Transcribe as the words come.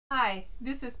Hi,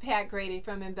 this is Pat Grady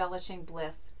from Embellishing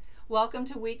Bliss. Welcome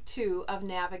to week 2 of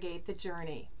Navigate the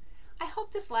Journey. I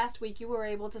hope this last week you were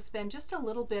able to spend just a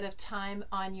little bit of time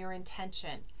on your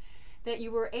intention, that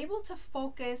you were able to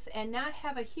focus and not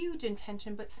have a huge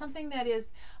intention, but something that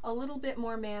is a little bit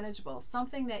more manageable,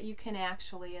 something that you can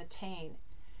actually attain.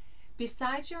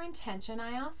 Besides your intention,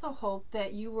 I also hope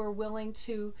that you were willing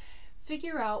to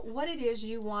figure out what it is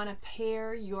you want to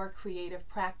pair your creative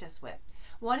practice with.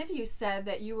 One of you said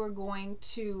that you were going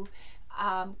to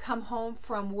come home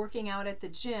from working out at the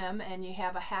gym and you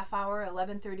have a half hour,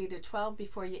 11:30 to 12,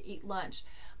 before you eat lunch.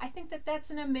 I think that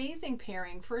that's an amazing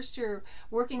pairing. First you're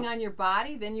working on your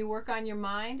body, then you work on your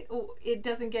mind. Oh, it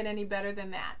doesn't get any better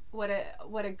than that. What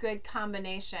a good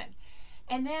combination.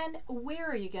 And then where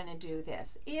are you going to do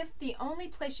this? If the only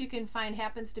place you can find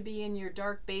happens to be in your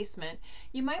dark basement,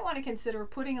 you might want to consider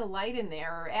putting a light in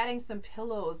there or adding some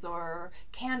pillows or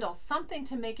candles, something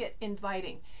to make it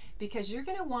inviting, because you're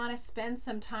going to want to spend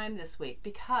some time this week,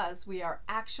 because we are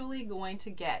actually going to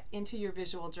get into your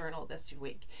visual journal this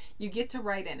week. You get to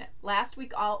write in it. Last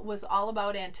week was all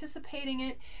about anticipating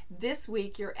it. This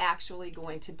week you're actually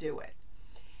going to do it.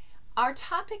 Our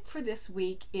topic for this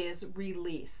week is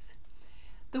release.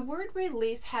 The word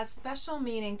release has special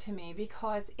meaning to me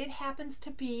because it happens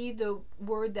to be the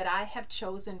word that I have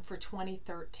chosen for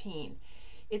 2013.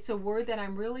 It's a word that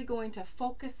I'm really going to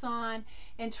focus on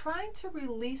and trying to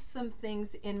release some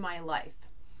things in my life.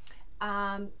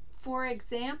 For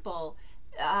example,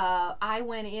 I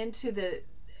went into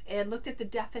and looked at the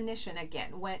definition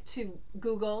again, went to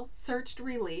Google, searched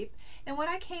relief, and what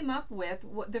I came up with,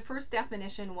 the first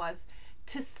definition was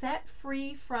to set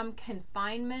free from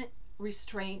confinement,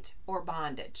 restraint, or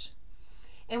bondage.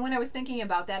 And when I was thinking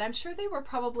about that, I'm sure they were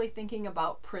probably thinking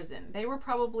about prison. They were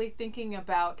probably thinking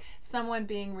about someone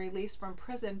being released from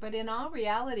prison, but in all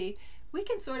reality, we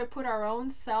can sort of put our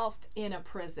own self in a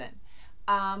prison.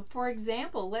 For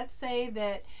example, let's say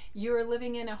that you're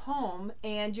living in a home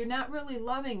and you're not really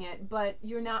loving it, but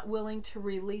you're not willing to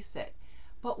release it.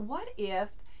 But what if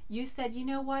you said, you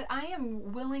know what, I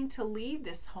am willing to leave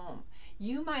this home?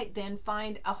 You might then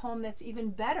find a home that's even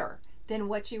better than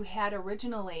what you had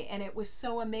originally, and it was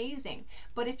so amazing.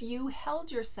 But if you held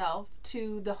yourself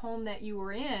to the home that you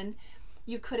were in,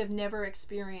 you could have never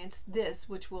experienced this,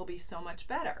 which will be so much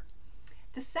better.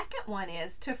 The second one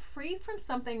is to free from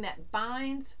something that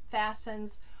binds,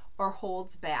 fastens, or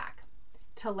holds back,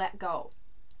 to let go.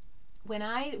 When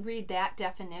I read that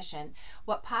definition,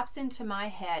 what pops into my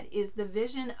head is the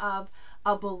vision of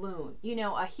a balloon,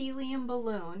 a helium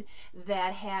balloon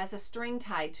that has a string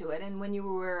tied to it. And when you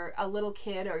were a little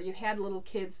kid, or you had little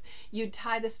kids, you'd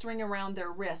tie the string around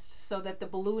their wrists so that the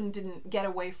balloon didn't get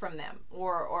away from them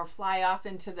or fly off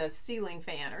into the ceiling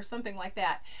fan or something like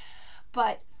that.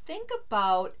 But think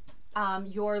about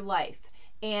your life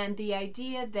and the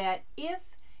idea that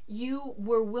if you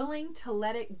were willing to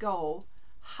let it go,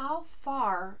 how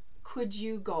far could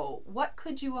you go? What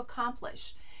could you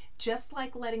accomplish? Just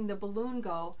like letting the balloon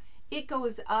go, it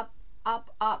goes up,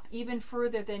 up, up, even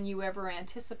further than you ever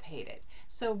anticipated.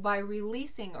 So by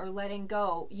releasing or letting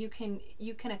go, you can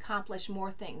accomplish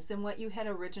more things than what you had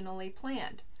originally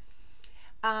planned.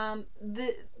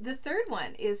 The third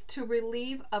one is to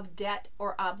relieve of debt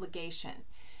or obligation.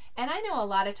 And I know a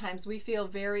lot of times we feel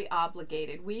very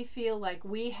obligated. We feel like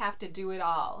we have to do it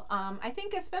all. I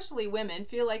think especially women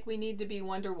feel like we need to be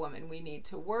Wonder Woman. We need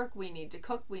to work, we need to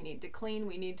cook, we need to clean,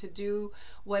 we need to do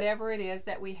whatever it is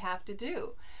that we have to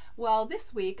do. Well,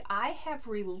 this week I have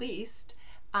released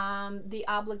the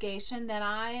obligation that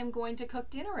I am going to cook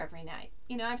dinner every night.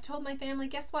 I've told my family,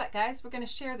 guess what, guys? We're going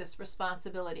to share this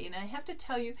responsibility. And I have to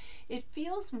tell you, it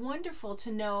feels wonderful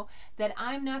to know that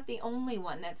I'm not the only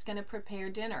one that's going to prepare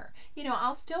dinner.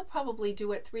 I'll still probably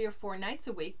do it 3 or 4 nights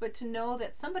a week, but to know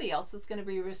that somebody else is going to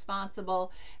be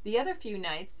responsible the other few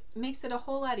nights makes it a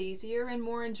whole lot easier and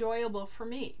more enjoyable for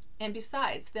me. And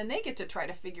besides, then they get to try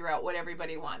to figure out what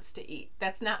everybody wants to eat.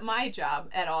 That's not my job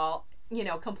at all,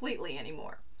 completely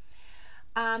anymore.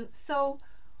 So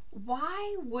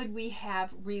why would we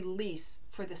have release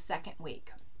for the second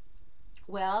week?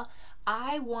 Well,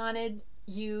 I wanted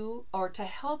you, or to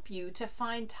help you, to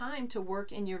find time to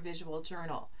work in your visual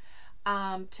journal,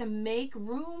 to make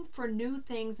room for new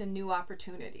things and new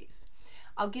opportunities.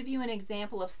 I'll give you an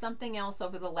example of something else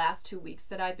over the last 2 weeks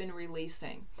that I've been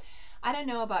releasing. I don't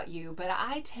know about you, but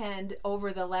I tend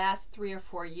over the last 3 or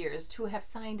 4 years to have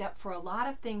signed up for a lot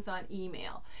of things on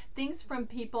email. Things from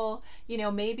people,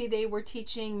 maybe they were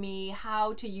teaching me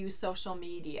how to use social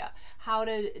media, how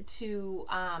to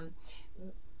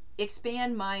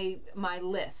expand my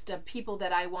list of people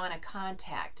that I want to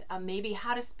contact, maybe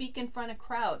how to speak in front of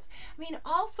crowds. I mean,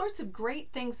 all sorts of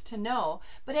great things to know,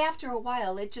 but after a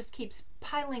while it just keeps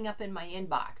piling up in my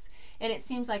inbox. And it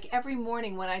seems like every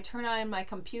morning when I turn on my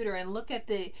computer and look at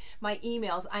my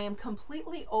emails, I am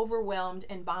completely overwhelmed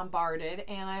and bombarded,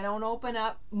 and I don't open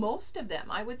up most of them.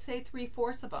 I would say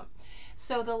 3/4 of them.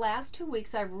 So the last 2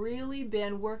 weeks I've really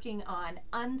been working on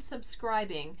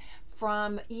unsubscribing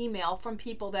from email from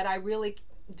people that I really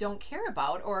don't care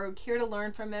about or care to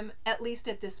learn from them, at least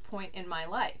at this point in my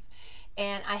life.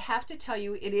 And I have to tell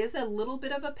you, it is a little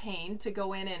bit of a pain to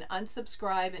go in and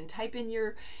unsubscribe and type in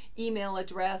your email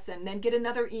address and then get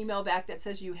another email back that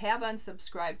says you have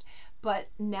unsubscribed. But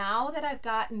now that I've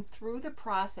gotten through the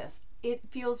process,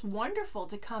 it feels wonderful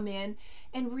to come in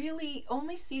and really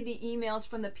only see the emails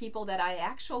from the people that I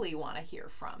actually want to hear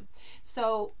from.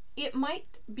 So it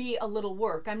might be a little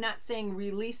work. I'm not saying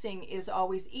releasing is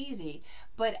always easy,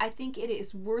 but I think it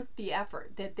is worth the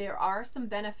effort, that there are some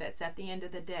benefits at the end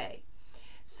of the day.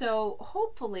 So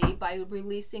hopefully by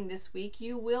releasing this week,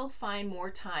 you will find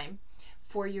more time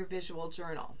for your visual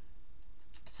journal.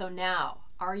 So now,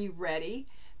 are you ready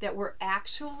that we're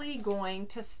actually going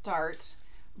to start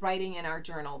writing in our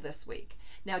journal this week?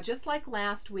 Now, just like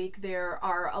last week, there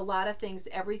are a lot of things.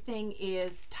 Everything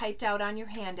is typed out on your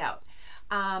handout.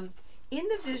 In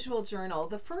the visual journal,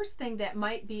 the first thing that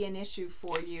might be an issue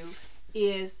for you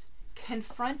is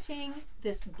confronting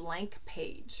this blank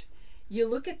page. You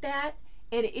look at that,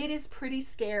 and it is pretty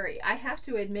scary. I have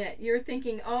to admit, you're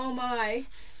thinking, oh my,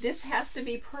 this has to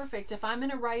be perfect. If I'm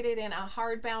going to write it in a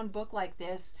hardbound book like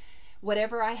this,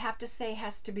 whatever I have to say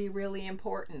has to be really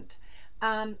important.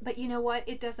 But you know what?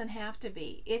 It doesn't have to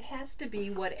be. It has to be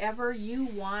whatever you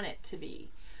want it to be.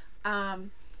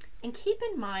 And keep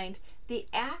in mind, the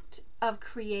act of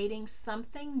creating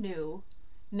something new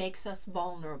makes us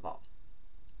vulnerable.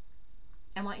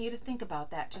 I want you to think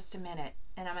about that just a minute,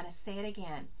 and I'm going to say it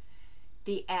again.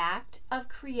 The act of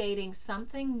creating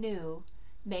something new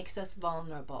makes us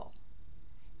vulnerable.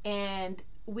 And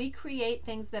we create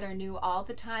things that are new all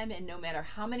the time, and no matter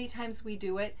how many times we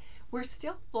do it, we're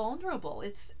still vulnerable.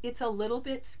 It's a little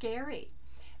bit scary,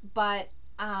 but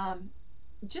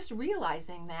just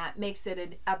realizing that makes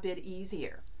it a bit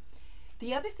easier.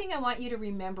 The other thing I want you to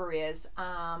remember is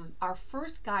our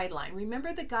first guideline.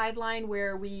 Remember the guideline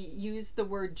where we use the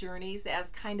word journeys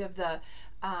as kind of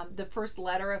the first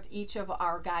letter of each of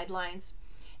our guidelines?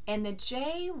 And the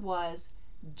J was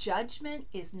judgment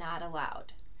is not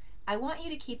allowed. I want you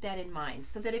to keep that in mind,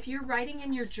 so that if you're writing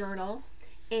in your journal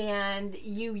and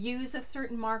you use a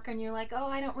certain marker and you're like, oh,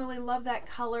 I don't really love that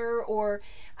color, or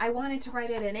I wanted to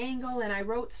write at an angle and I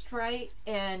wrote straight,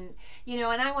 and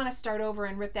and I want to start over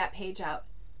and rip that page out.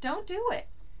 Don't do it.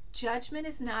 Judgment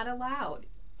is not allowed.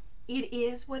 It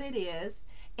is what it is,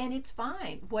 and it's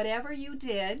fine. Whatever you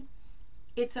did,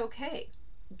 it's okay.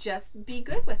 Just be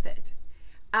good with it.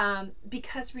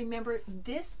 Because remember,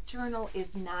 this journal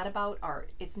is not about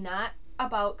art. It's not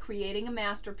about creating a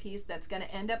masterpiece that's going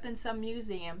to end up in some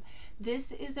museum.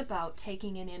 This is about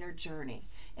taking an inner journey.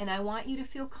 And I want you to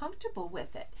feel comfortable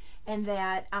with it, and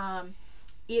that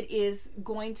it is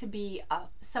going to be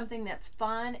something that's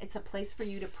fun. It's a place for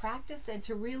you to practice and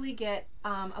to really get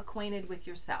acquainted with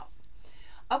yourself.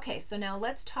 Okay, so now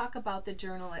let's talk about the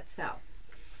journal itself.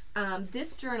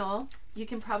 This journal, you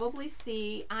can probably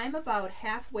see I'm about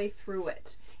halfway through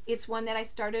it. It's one that I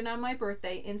started on my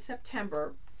birthday in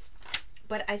September,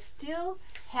 but I still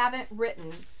haven't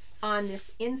written on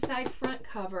this inside front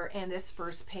cover and this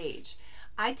first page.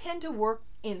 I tend to work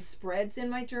in spreads in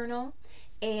my journal,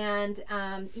 and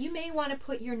you may want to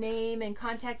put your name and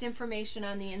contact information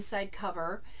on the inside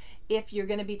cover if you're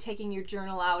going to be taking your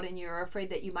journal out and you're afraid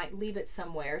that you might leave it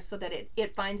somewhere, so that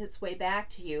it finds its way back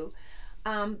to you.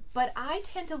 But I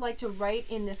tend to like to write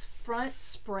in this front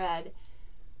spread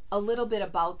a little bit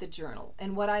about the journal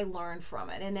and what I learned from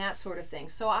it and that sort of thing.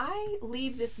 So I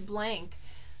leave this blank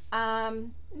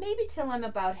maybe till I'm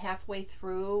about halfway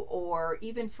through, or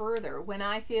even further, when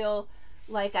I feel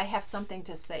like I have something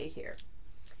to say here.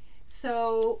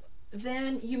 So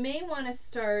then you may want to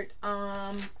start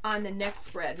on the next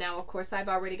spread. Now, of course, I've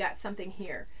already got something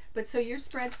here. But so your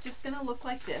spread's just going to look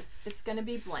like this. It's going to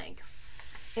be blank.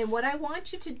 And what I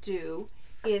want you to do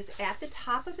is at the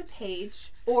top of the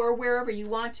page, or wherever you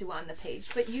want to on the page,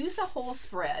 but use a whole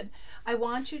spread, I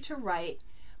want you to write,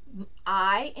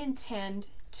 I intend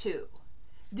to.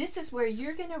 This is where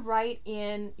you're going to write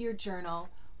in your journal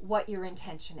what your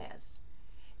intention is.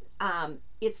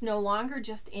 It's no longer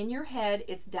just in your head,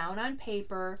 it's down on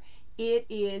paper. It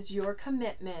is your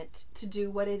commitment to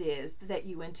do what it is that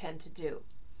you intend to do.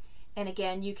 And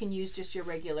again, you can use just your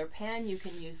regular pen, you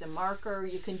can use a marker,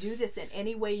 you can do this in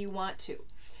any way you want to.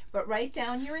 But write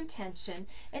down your intention,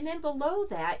 and then below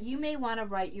that, you may want to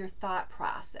write your thought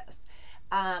process.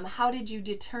 How did you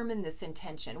determine this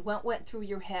intention? What went through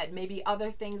your head? Maybe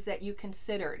other things that you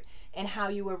considered and how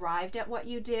you arrived at what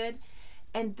you did.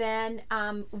 And then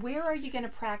where are you going to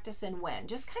practice and when?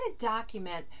 Just kind of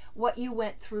document what you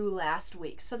went through last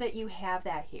week so that you have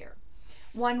that here.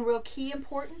 One real key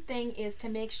important thing is to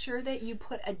make sure that you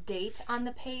put a date on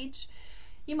the page.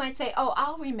 You might say, oh,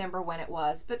 I'll remember when it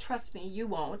was, but trust me, you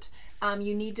won't.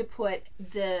 You need to put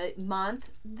the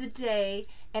month, the day,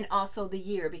 and also the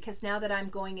year, because now that I'm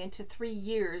going into 3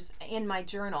 years in my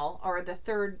journal, or the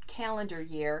 3rd calendar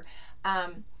year,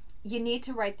 you need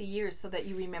to write the years so that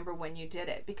you remember when you did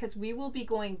it, because we will be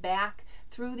going back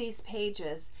through these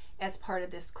pages as part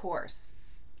of this course.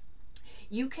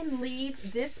 You can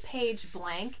leave this page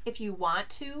blank if you want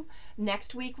to.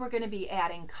 Next week we're going to be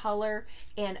adding color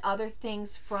and other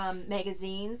things from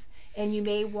magazines, and you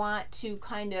may want to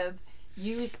kind of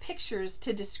use pictures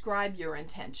to describe your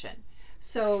intention.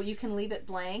 So you can leave it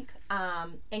blank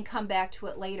and come back to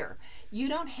it later. You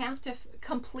don't have to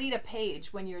complete a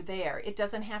page when you're there. It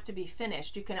doesn't have to be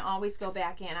finished. You can always go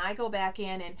back in. I go back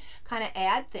in and kind of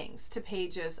add things to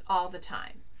pages all the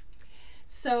time.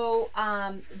 So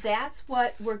that's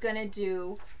what we're going to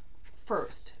do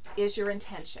first, is your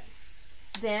intention.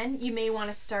 Then you may want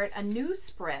to start a new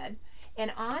spread,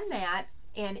 and on that,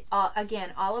 and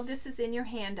again, all of this is in your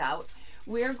handout,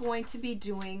 we're going to be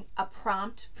doing a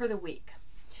prompt for the week.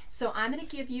 So I'm going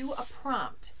to give you a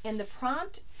prompt, and the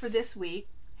prompt for this week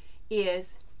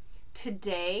is,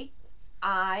 today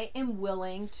I am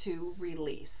willing to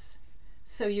release.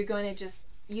 So you're going to just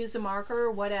use a marker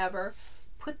or whatever,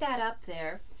 put that up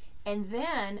there, and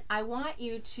then I want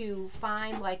you to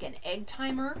find like an egg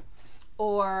timer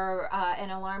or an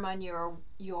alarm on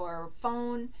your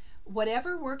phone,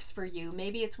 whatever works for you.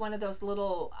 Maybe it's one of those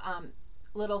little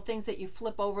things that you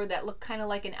flip over that look kind of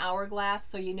like an hourglass,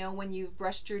 so you know when you've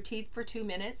brushed your teeth for 2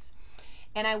 minutes.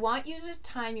 And I want you to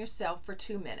time yourself for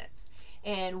 2 minutes.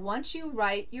 And once you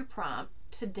write your prompt,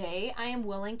 today I am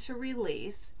willing to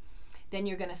release, then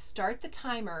you're going to start the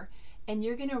timer, and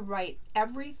you're going to write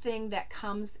everything that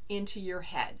comes into your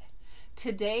head.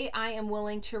 Today I am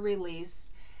willing to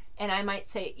release, and I might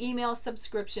say email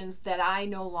subscriptions that I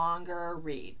no longer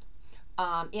read.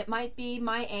 It might be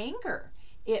my anger.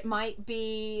 It might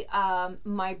be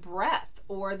my breath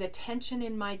or the tension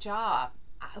in my job.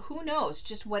 Who knows?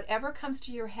 Just whatever comes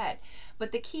to your head.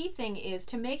 But the key thing is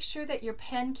to make sure that your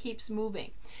pen keeps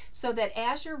moving, so that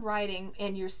as you're writing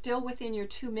and you're still within your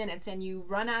 2 minutes and you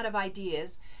run out of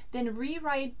ideas, then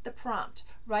rewrite the prompt.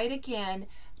 Write again,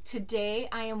 today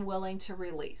I am willing to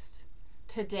release.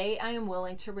 Today I am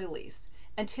willing to release,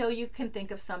 until you can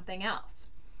think of something else.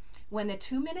 When the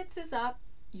 2 minutes is up,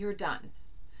 you're done.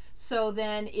 So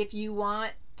then if you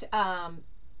want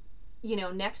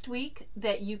next week,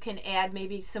 that you can add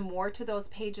maybe some more to those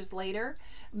pages later.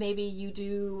 Maybe you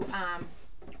do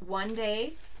one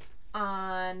day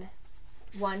on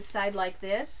one side like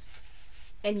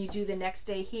this, and you do the next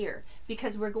day here,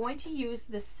 because we're going to use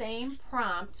the same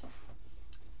prompt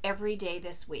every day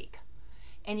this week.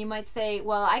 And you might say,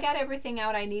 well, I got everything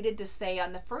out I needed to say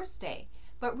on the first day,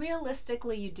 but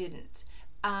realistically you didn't.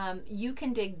 You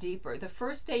can dig deeper. The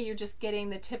first day you're just getting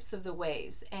the tips of the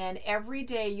waves, and every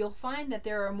day you'll find that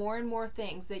there are more and more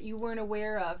things that you weren't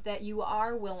aware of that you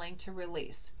are willing to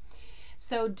release.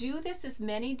 So do this as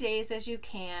many days as you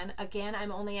can. Again,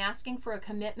 I'm only asking for a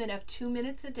commitment of 2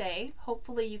 minutes a day.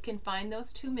 Hopefully you can find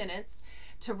those 2 minutes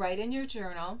to write in your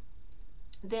journal.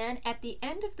 Then at the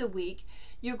end of the week,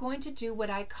 you're going to do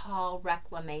what I call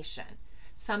reclamation.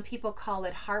 Some people call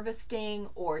it harvesting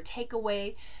or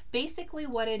takeaway. Basically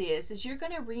what it is you're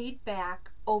going to read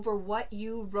back over what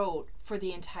you wrote for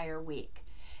the entire week.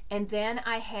 And then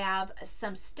I have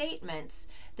some statements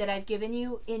that I've given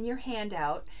you in your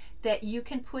handout that you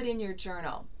can put in your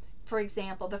journal. For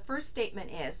example, the first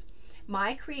statement is,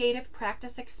 my creative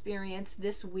practice experience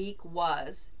this week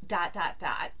was ...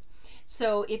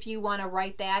 So if you want to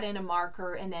write that in a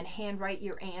marker and then handwrite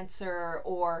your answer,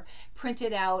 or print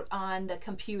it out on the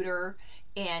computer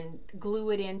and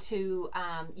glue it into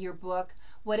your book,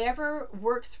 whatever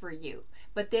works for you.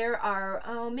 But there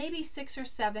are maybe 6 or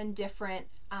 7 different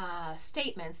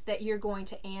statements that you're going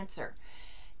to answer.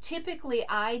 Typically,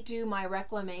 I do my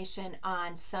reclamation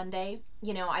on Sunday.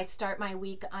 I start my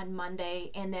week on Monday,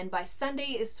 and then by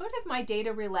Sunday is sort of my day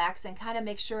to relax and kind of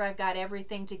make sure I've got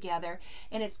everything together.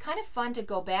 And it's kind of fun to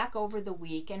go back over the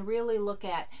week and really look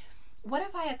at what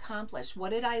have I accomplished? What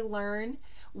did I learn?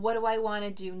 What do I want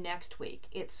to do next week?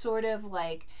 It's sort of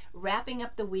like wrapping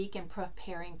up the week and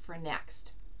preparing for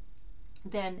next.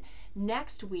 Then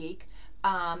next week,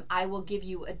 I will give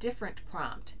you a different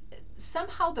prompt.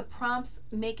 Somehow the prompts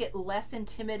make it less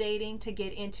intimidating to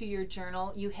get into your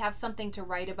journal. You have something to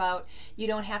write about. You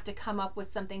don't have to come up with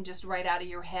something just right out of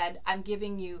your head. I'm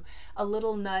giving you a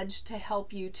little nudge to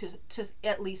help you to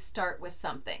at least start with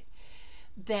something.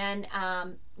 Then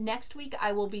next week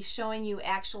I will be showing you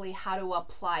actually how to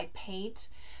apply paint,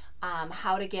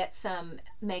 how to get some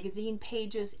magazine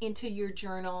pages into your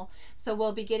journal. So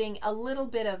we'll be getting a little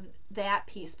bit of that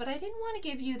piece, but I didn't want to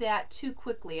give you that too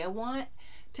quickly. I want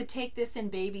to take this in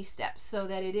baby steps so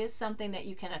that it is something that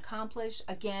you can accomplish,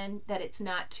 again, that it's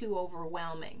not too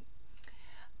overwhelming.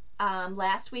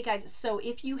 Last week, so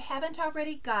if you haven't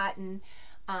already gotten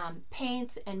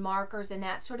paints and markers and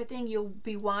that sort of thing, you'll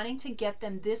be wanting to get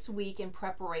them this week in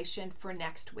preparation for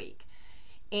next week.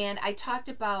 And I talked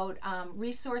about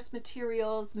resource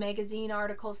materials, magazine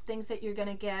articles, things that you're going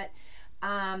to get.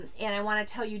 And I want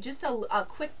to tell you just a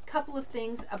quick couple of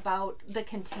things about the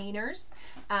containers.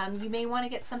 You may want to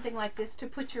get something like this to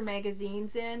put your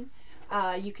magazines in.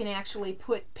 You can actually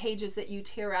put pages that you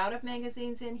tear out of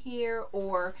magazines in here,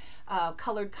 or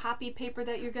colored copy paper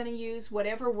that you're going to use.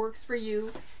 Whatever works for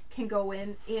you can go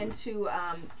into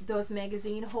those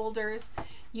magazine holders.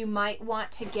 You might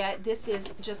want to get, this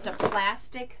is just a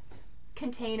plastic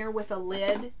container with a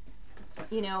lid,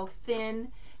 you know, thin,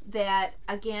 that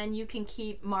again you can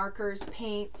keep markers,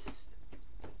 paints,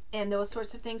 and those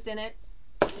sorts of things in it.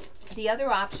 The other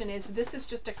option is, this is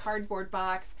just a cardboard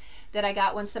box that I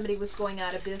got when somebody was going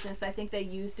out of business. I think they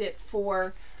used it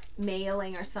for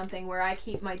mailing or something, where I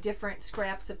keep my different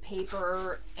scraps of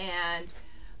paper and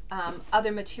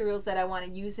other materials that I want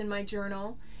to use in my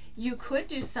journal. You could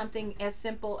do something as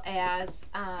simple as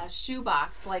a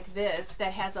shoebox like this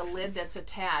that has a lid that's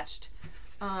attached.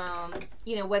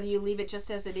 You know, whether you leave it just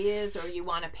as it is, or you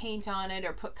want to paint on it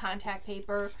or put contact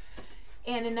paper.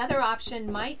 And another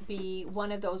option might be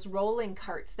one of those rolling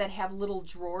carts that have little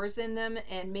drawers in them,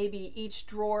 and maybe each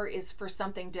drawer is for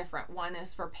something different. One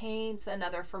is for paints,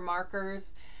 another for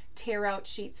markers, tear out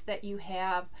sheets that you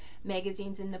have,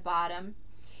 magazines in the bottom.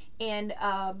 And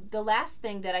the last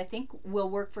thing that I think will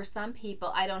work for some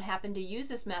people, I don't happen to use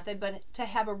this method, but to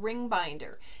have a ring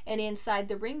binder. And inside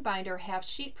the ring binder have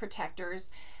sheet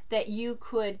protectors that you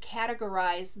could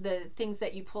categorize the things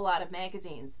that you pull out of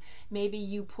magazines. Maybe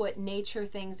you put nature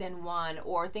things in one,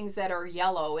 or things that are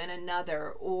yellow in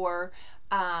another, or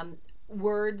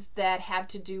words that have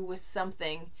to do with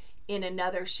something in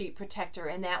another sheet protector.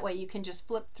 And that way you can just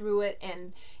flip through it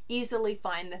and easily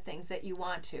find the things that you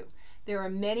want to. There are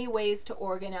many ways to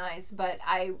organize, but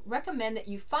I recommend that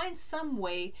you find some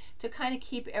way to kind of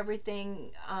keep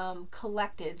everything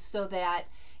collected so that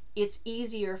it's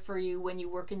easier for you when you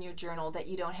work in your journal, that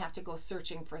you don't have to go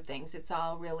searching for things. It's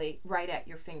all really right at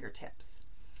your fingertips.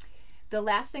 The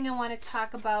last thing I want to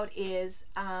talk about is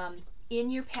in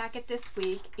your packet this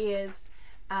week is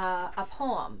a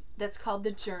poem that's called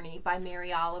The Journey by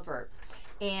Mary Oliver.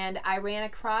 And I ran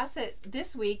across it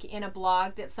this week in a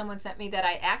blog that someone sent me that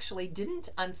I actually didn't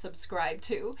unsubscribe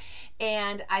to.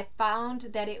 And I found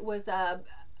that it was a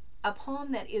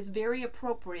poem that is very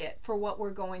appropriate for what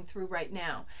we're going through right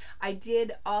now. I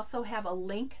did also have a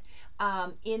link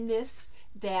in this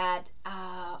that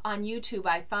on YouTube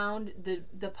I found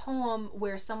the poem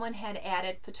where someone had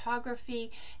added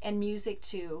photography and music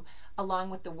to, along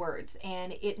with the words,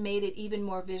 and it made it even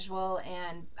more visual,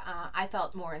 and I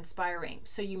felt more inspiring.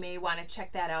 So you may want to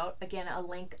check that out. Again, a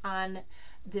link on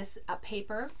this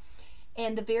paper.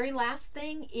 And the very last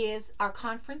thing is our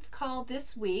conference call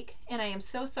this week, and I am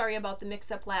so sorry about the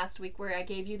mix-up last week where I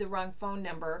gave you the wrong phone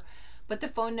number, but the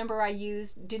phone number I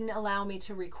used didn't allow me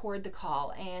to record the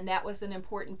call, and that was an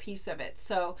important piece of it.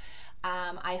 So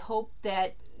I hope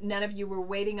that none of you were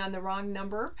waiting on the wrong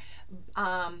number.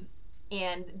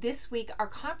 And this week, our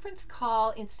conference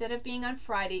call, instead of being on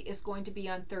Friday, is going to be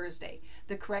on Thursday.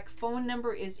 The correct phone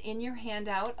number is in your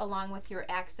handout along with your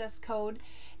access code.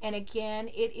 And again,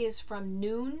 it is from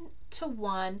noon to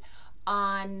 1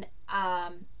 on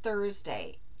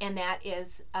Thursday. And that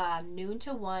is noon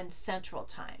to 1 Central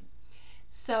Time.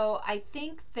 So I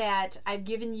think that I've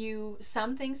given you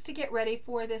some things to get ready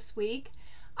for this week.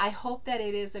 I hope that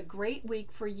it is a great week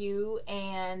for you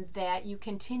and that you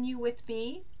continue with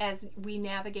me as we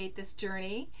navigate this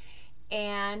journey,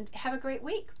 and have a great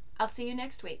week. I'll see you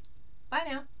next week. Bye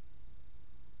now.